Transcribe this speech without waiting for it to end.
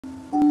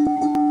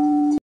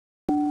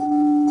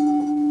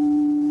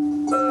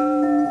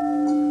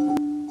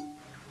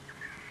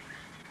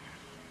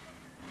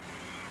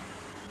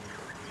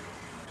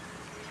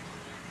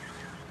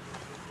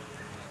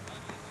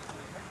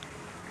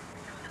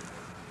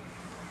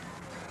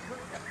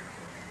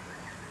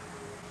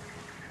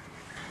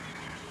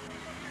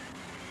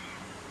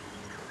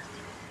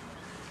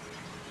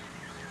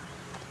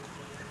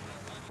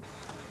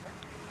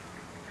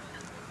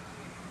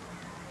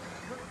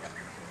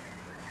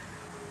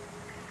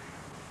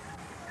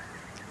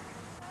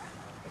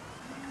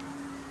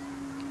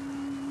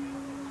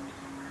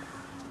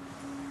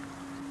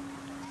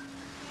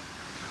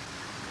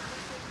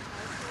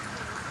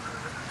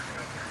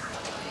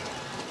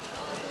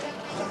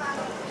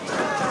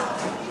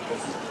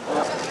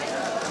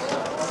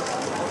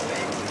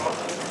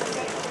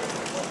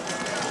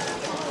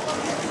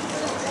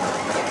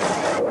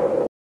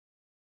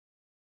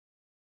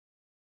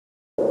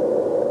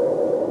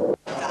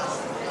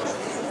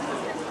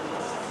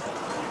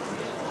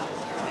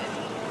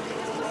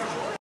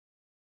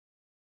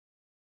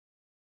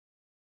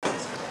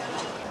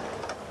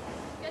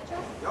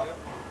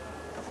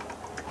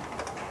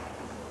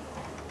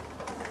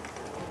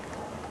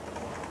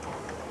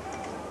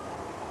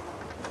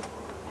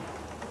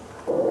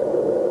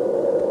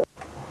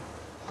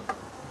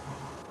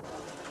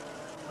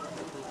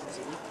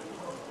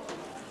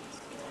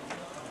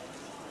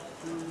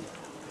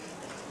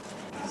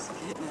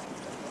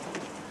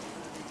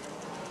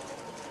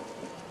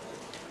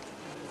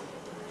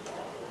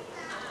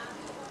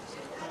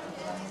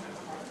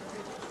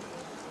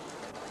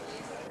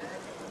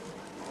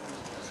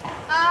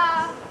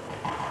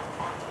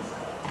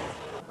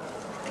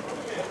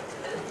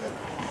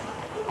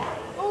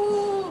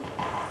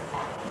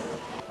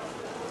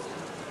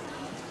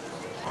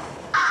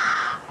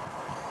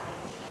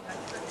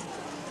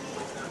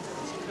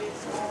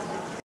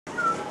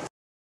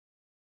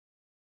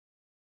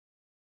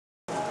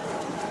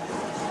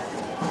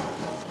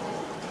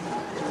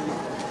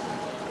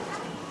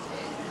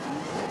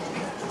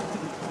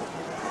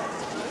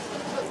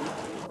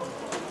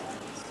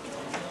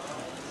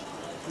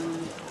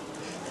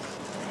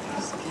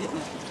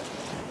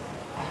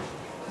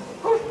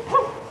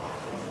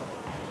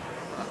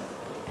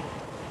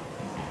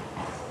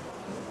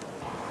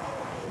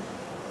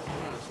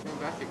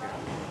Back again.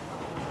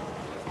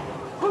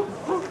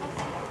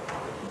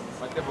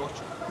 Qualche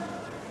voce.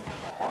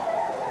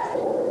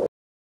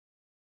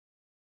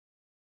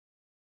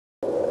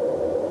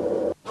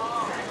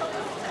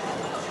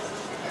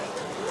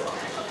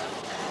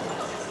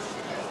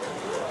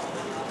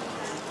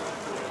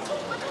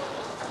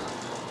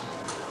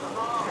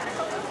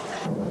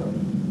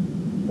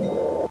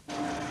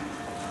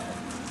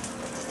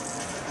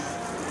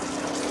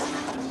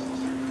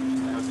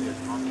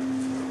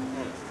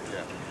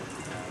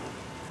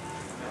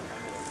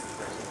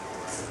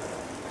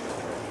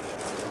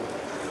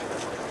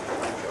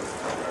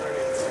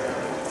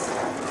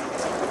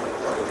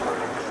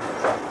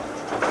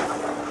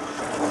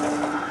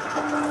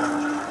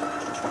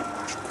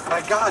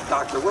 My God,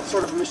 Doctor, what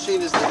sort of a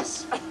machine is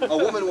this? A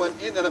woman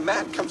went in and a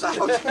man comes out.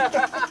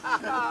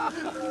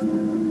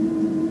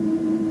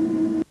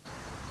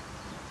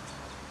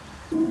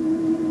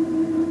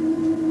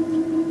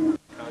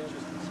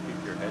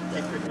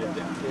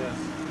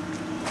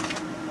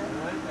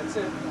 That's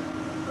it.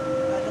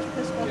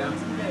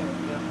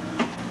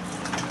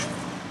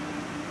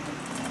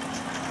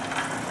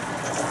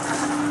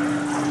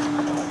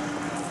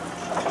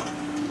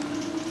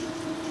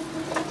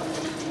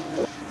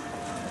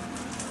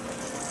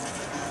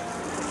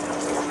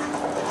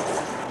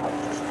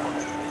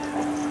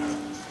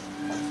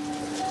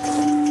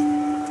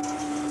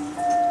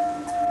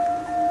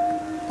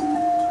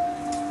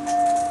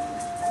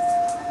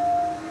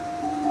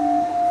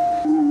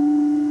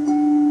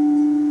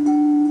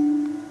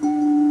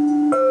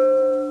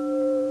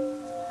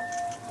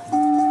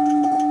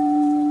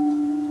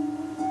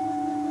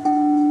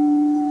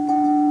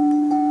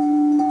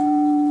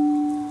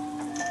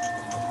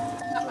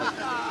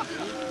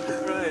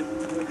 Right.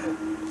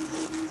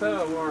 So,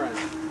 Warren.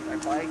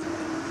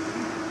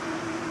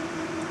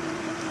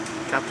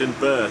 Captain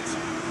Bert. Yeah,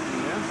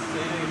 so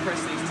you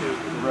press these two.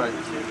 Right. So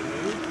you can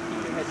move.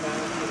 You can head down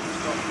and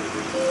stop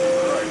moving.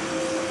 Right.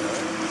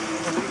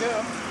 There you go.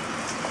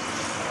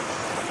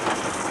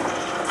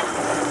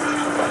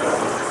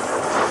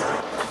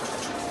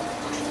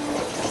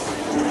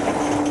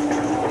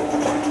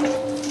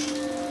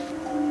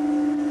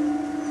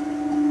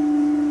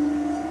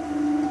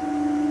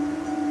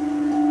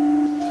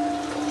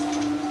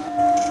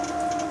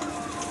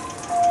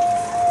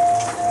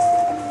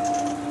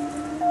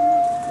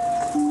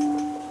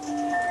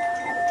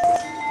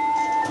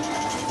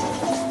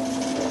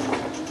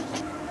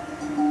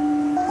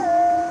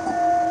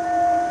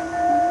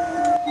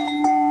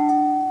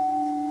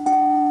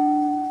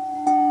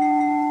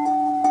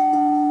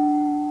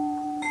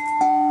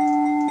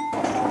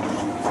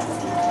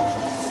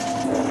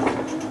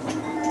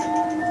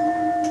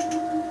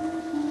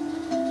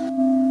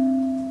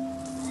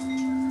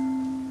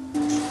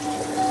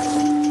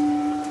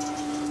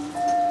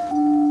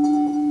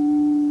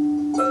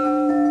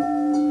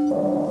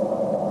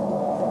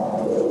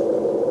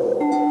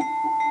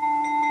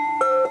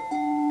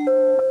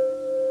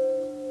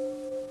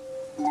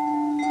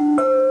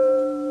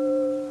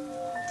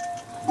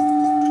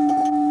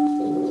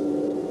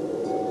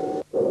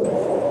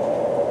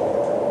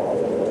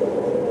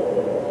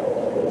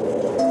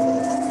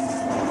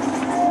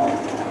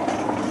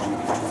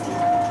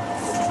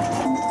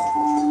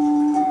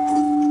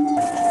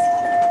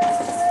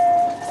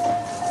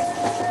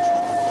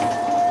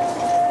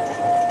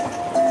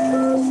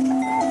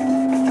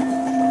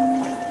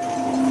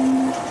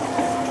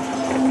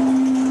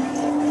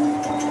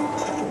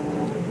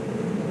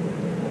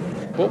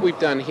 What we've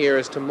done here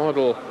is to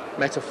model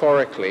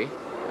metaphorically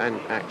and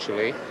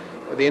actually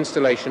the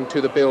installation to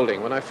the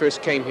building. When I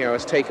first came here, I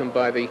was taken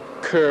by the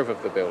curve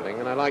of the building,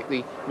 and I like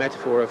the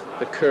metaphor of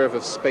the curve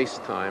of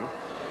space-time.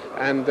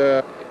 And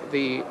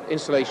the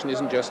installation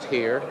isn't just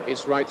here,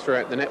 it's right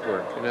throughout the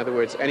network. In other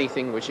words,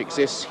 anything which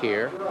exists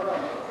here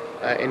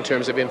in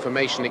terms of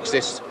information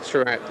exists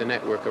throughout the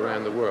network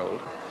around the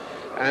world.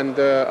 And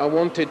I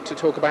wanted to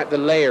talk about the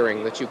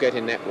layering that you get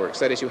in networks.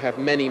 That is, you have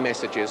many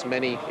messages,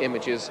 many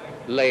images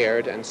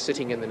layered and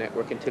sitting in the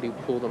network until you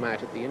pull them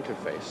out at the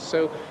interface.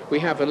 So we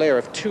have a layer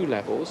of 2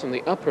 levels, and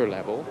the upper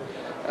level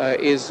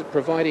is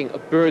providing a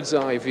bird's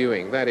eye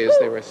viewing. That is,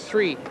 there are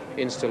 3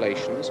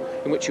 installations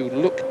in which you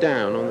look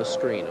down on the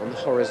screen, on the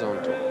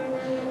horizontal.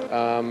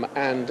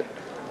 And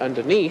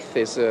underneath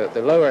is the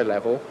lower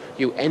level.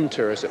 You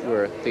enter, as it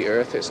were, the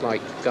Earth. It's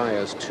like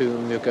Gaia's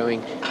tomb. You're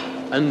going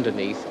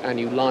underneath, and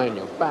you lie on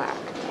your back,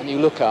 and you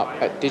look up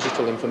at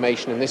digital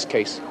information, in this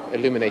case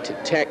illuminated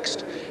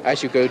text,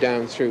 as you go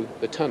down through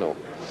the tunnel.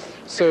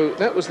 So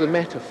that was the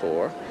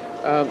metaphor.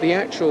 The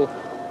actual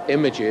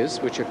images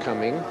which are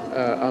coming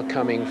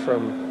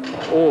from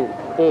all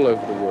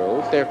over the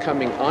world. They're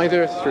coming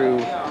either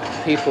through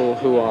people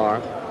who are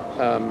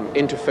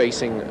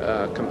interfacing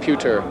a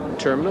computer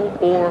terminal,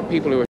 or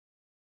people who are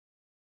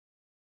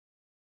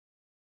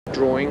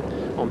drawing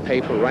on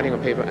paper, writing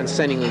on paper, and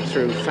sending them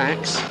through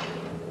fax,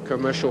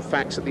 commercial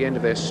fax at the end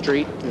of their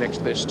street, next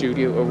to their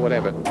studio or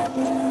whatever.